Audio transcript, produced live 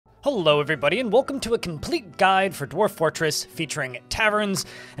Hello everybody, and welcome to a complete guide for Dwarf Fortress featuring taverns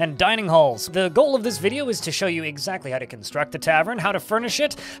and dining halls. The goal of this video is to show you exactly how to construct a tavern, how to furnish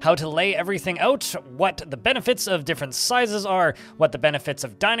it, how to lay everything out, what the benefits of different sizes are, what the benefits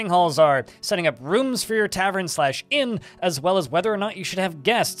of dining halls are, setting up rooms for your tavern/inn, as well as whether or not you should have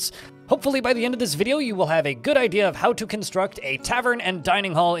guests. Hopefully by the end of this video you will have a good idea of how to construct a tavern and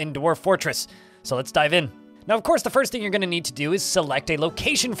dining hall in Dwarf Fortress. So let's dive in. Now, of course, the first thing you're going to need to do is select a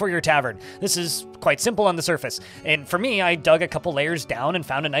location for your tavern. This is quite simple on the surface. And for me, I dug a couple layers down and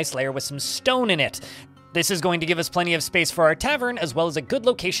found a nice layer with some stone in it. This is going to give us plenty of space for our tavern, as well as a good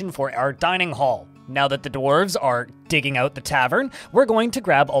location for our dining hall. Now that the dwarves are digging out the tavern, we're going to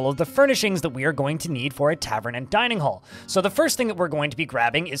grab all of the furnishings that we are going to need for a tavern and dining hall. So the first thing that we're going to be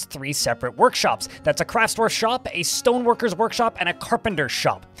grabbing is 3 separate workshops. That's a craftsdwarf shop, a stoneworker's workshop, and a carpenter's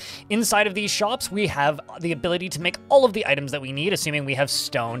shop. Inside of these shops, we have the ability to make all of the items that we need, assuming we have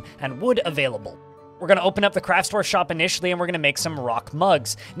stone and wood available. We're going to open up the craftsdwarf shop initially, and we're going to make some rock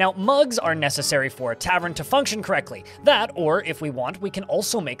mugs. Now, mugs are necessary for a tavern to function correctly. That, or if we want, we can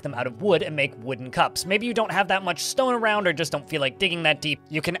also make them out of wood and make wooden cups. Maybe you don't have that much stone around or just don't feel like digging that deep.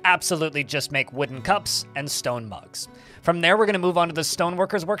 You can absolutely just make wooden cups and stone mugs. From there, we're going to move on to the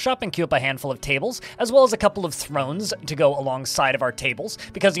stoneworker's workshop and queue up a handful of tables, as well as a couple of thrones to go alongside of our tables,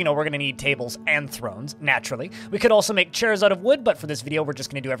 because, you know, we're going to need tables and thrones, naturally. We could also make chairs out of wood, but for this video, we're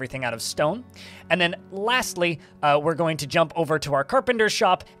just going to do everything out of stone. And then lastly, we're going to jump over to our carpenter's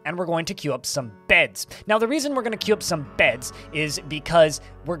shop, and we're going to queue up some beds. Now, the reason we're going to queue up some beds is because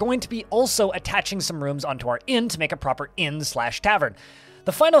we're going to be also attaching some rooms onto our inn to make a proper inn/tavern.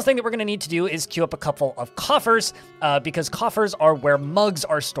 The final thing that we're going to need to do is queue up a couple of coffers, because coffers are where mugs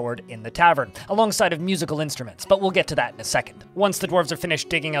are stored in the tavern, alongside of musical instruments, but we'll get to that in a second. Once the dwarves are finished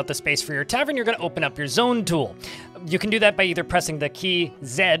digging out the space for your tavern, you're going to open up your zone tool. You can do that by either pressing the key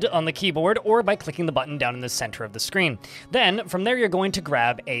Z on the keyboard or by clicking the button down in the center of the screen. Then, from there, you're going to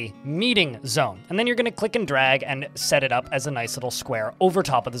grab a meeting zone, and then you're going to click and drag and set it up as a nice little square over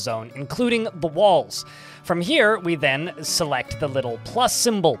top of the zone, including the walls. From here, we then select the little plus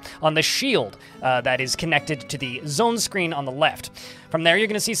symbol on the shield that is connected to the zone screen on the left. From there, you're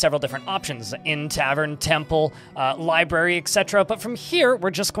going to see several different options: inn, tavern, temple, library, etc. But from here, we're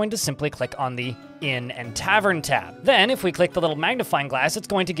just going to simply click on the Inn and Tavern tab. Then, if we click the little magnifying glass, it's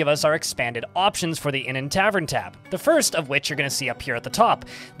going to give us our expanded options for the Inn and Tavern tab. The first of which you're going to see up here at the top.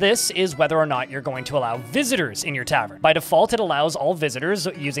 This is whether or not you're going to allow visitors in your tavern. By default, it allows all visitors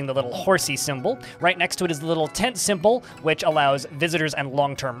using the little horsey symbol. Right next to it is the little tent symbol, which allows visitors and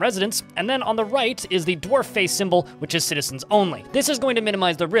long-term residents. And then on the right is the dwarf face symbol, which is citizens only. This is going to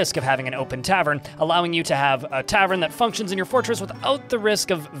minimize the risk of having an open tavern, allowing you to have a tavern that functions in your fortress without the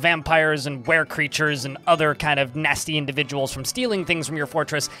risk of vampires and were-creatures and other kind of nasty individuals from stealing things from your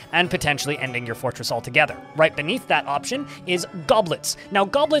fortress and potentially ending your fortress altogether. Right beneath that option is goblets. Now,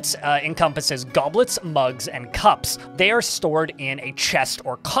 goblets encompasses goblets, mugs, and cups. They are stored in a chest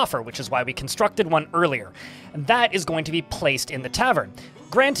or coffer, which is why we constructed one earlier. That is going to be placed in the tavern.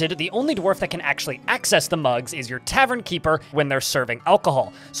 Granted, the only dwarf that can actually access the mugs is your tavern keeper when they're serving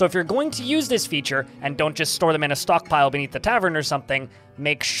alcohol. So if you're going to use this feature, and don't just store them in a stockpile beneath the tavern or something,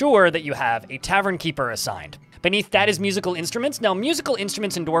 make sure that you have a tavern keeper assigned. Beneath that is musical instruments. Now, musical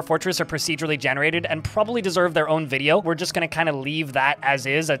instruments in Dwarf Fortress are procedurally generated and probably deserve their own video. We're just going to kind of leave that as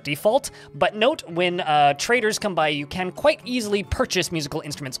is at default. But note, when traders come by, you can quite easily purchase musical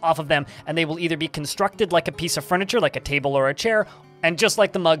instruments off of them, and they will either be constructed like a piece of furniture, like a table or a chair, and just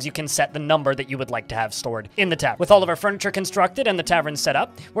like the mugs, you can set the number that you would like to have stored in the tavern. With all of our furniture constructed and the tavern set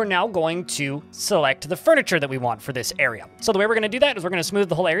up, we're now going to select the furniture that we want for this area. So the way we're going to do that is we're going to smooth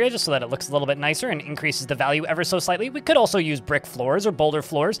the whole area just so that it looks a little bit nicer and increases the value ever so slightly. We could also use brick floors or boulder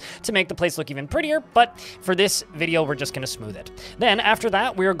floors to make the place look even prettier, but for this video, we're just going to smooth it. Then after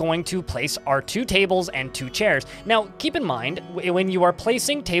that, we're going to place our 2 tables and 2 chairs. Now, keep in mind, when you are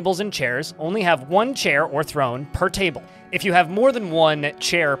placing tables and chairs, only have 1 chair or throne per table. If you have more than 1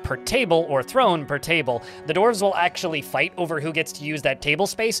 chair per table or throne per table, the dwarves will actually fight over who gets to use that table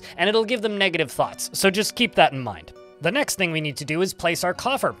space, and it'll give them negative thoughts, so just keep that in mind. The next thing we need to do is place our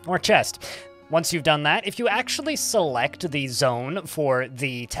coffer, or chest. Once you've done that, if you actually select the zone for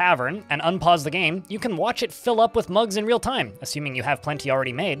the tavern and unpause the game, you can watch it fill up with mugs in real time, assuming you have plenty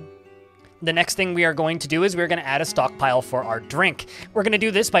already made. The next thing we are going to do is we're going to add a stockpile for our drink. We're going to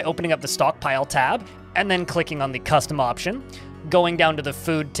do this by opening up the stockpile tab, and then clicking on the custom option, going down to the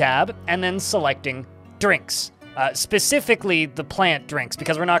food tab, and then selecting drinks. Specifically the plant drinks,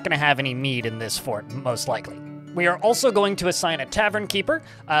 because we're not going to have any mead in this fort, most likely. We are also going to assign a tavern keeper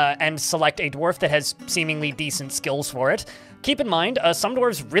and select a dwarf that has seemingly decent skills for it. Keep in mind, some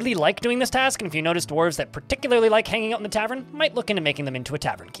dwarves really like doing this task, and if you notice dwarves that particularly like hanging out in the tavern, might look into making them into a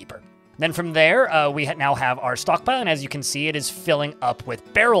tavern keeper. Then from there, we now have our stockpile, and as you can see, it is filling up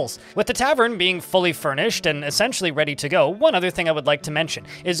with barrels. With the tavern being fully furnished and essentially ready to go, one other thing I would like to mention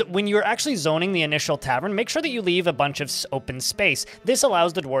is when you're actually zoning the initial tavern, make sure that you leave a bunch of open space. This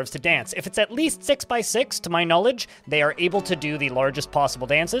allows the dwarves to dance. If it's at least 6 by 6, to my knowledge, they are able to do the largest possible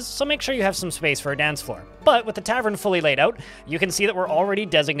dances, so make sure you have some space for a dance floor. But with the tavern fully laid out, you can see that we're already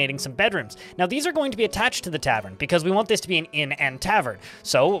designating some bedrooms. Now, these are going to be attached to the tavern because we want this to be an inn and tavern.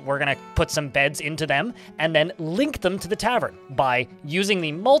 So we're going to put some beds into them and then link them to the tavern by using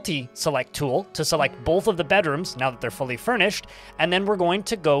the multi-select tool to select both of the bedrooms now that they're fully furnished, and then we're going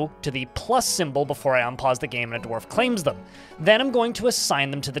to go to the plus symbol before I unpause the game and a dwarf claims them. Then I'm going to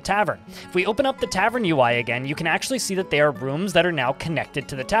assign them to the tavern. If we open up the tavern UI again, you can actually see that they are rooms that are now connected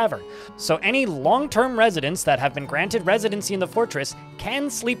to the tavern. So any long-term residents that have been granted residency in the fortress can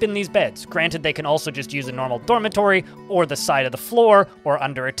sleep in these beds. Granted, they can also just use a normal dormitory or the side of the floor or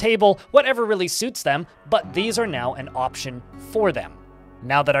under a table, whatever really suits them, but these are now an option for them.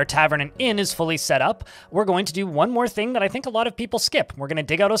 Now that our tavern and inn is fully set up, we're going to do one more thing that I think a lot of people skip. We're going to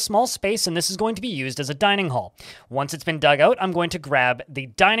dig out a small space, and this is going to be used as a dining hall. Once it's been dug out, I'm going to grab the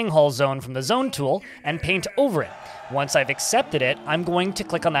dining hall zone from the zone tool and paint over it. Once I've accepted it, I'm going to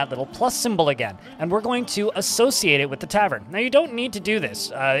click on that little plus symbol again, and we're going to associate it with the tavern. Now, you don't need to do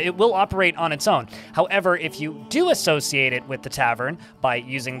this. It will operate on its own. However, if you do associate it with the tavern by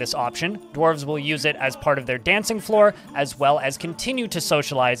using this option, dwarves will use it as part of their dancing floor, as well as continue to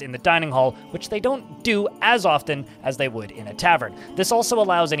socialize in the dining hall, which they don't do as often as they would in a tavern. This also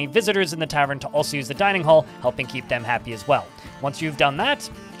allows any visitors in the tavern to also use the dining hall, helping keep them happy as well. Once you've done that,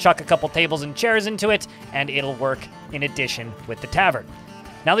 chuck a couple tables and chairs into it, and it'll work in addition with the tavern.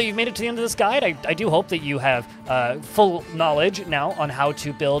 Now that you've made it to the end of this guide, I do hope that you have full knowledge now on how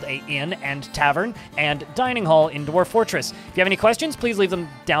to build an inn and tavern and dining hall in Dwarf Fortress. If you have any questions, please leave them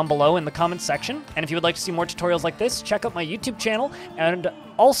down below in the comments section. And if you would like to see more tutorials like this, check out my YouTube channel and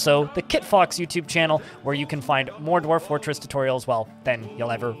also the KitFox YouTube channel, where you can find more Dwarf Fortress tutorials, well, than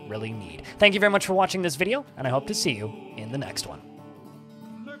you'll ever really need. Thank you very much for watching this video, and I hope to see you in the next one.